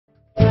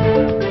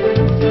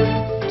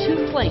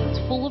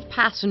full of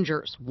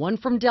passengers, one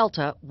from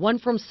Delta, one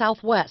from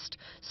Southwest,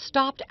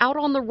 stopped out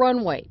on the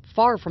runway,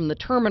 far from the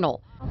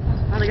terminal.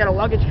 Oh, they got a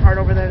luggage cart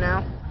over there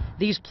now.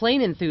 These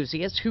plane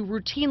enthusiasts who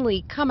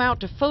routinely come out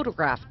to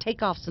photograph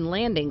takeoffs and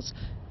landings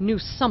knew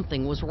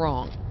something was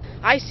wrong.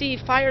 I see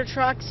fire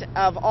trucks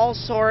of all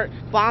sorts,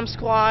 bomb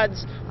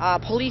squads,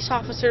 police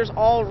officers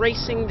all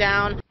racing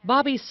down.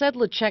 Bobby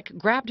Sedlacek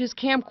grabbed his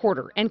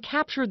camcorder and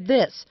captured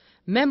this.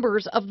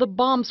 Members of the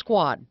bomb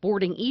squad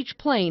boarding each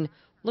plane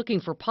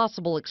looking for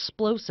possible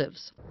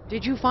explosives.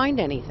 Did you find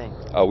anything?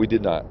 We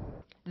did not.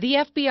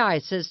 The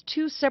FBI says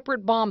 2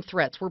 separate bomb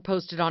threats were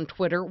posted on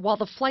Twitter while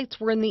the flights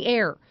were in the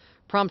air,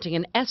 prompting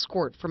an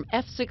escort from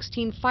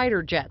F-16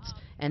 fighter jets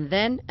and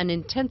then an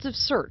intensive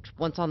search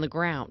once on the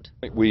ground.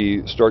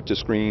 We start to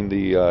screen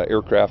the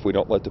aircraft. We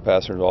don't let the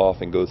passengers off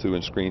and go through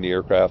and screen the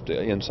aircraft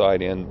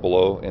inside and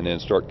below, and then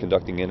start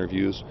conducting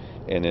interviews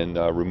and then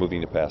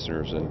removing the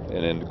passengers and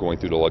then going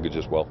through the luggage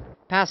as well.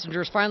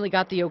 Passengers finally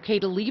got the okay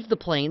to leave the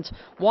planes,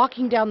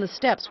 walking down the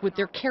steps with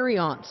their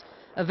carry-ons.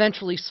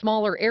 Eventually,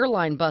 smaller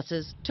airline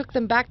buses took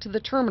them back to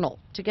the terminal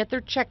to get their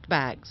checked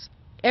bags.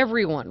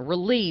 Everyone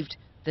relieved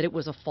that it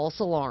was a false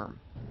alarm.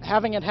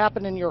 Having it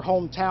happen in your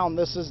hometown,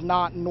 this is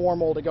not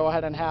normal to go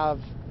ahead and have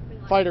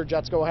fighter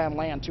jets go ahead and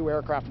land 2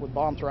 aircraft with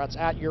bomb threats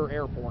at your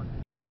airport.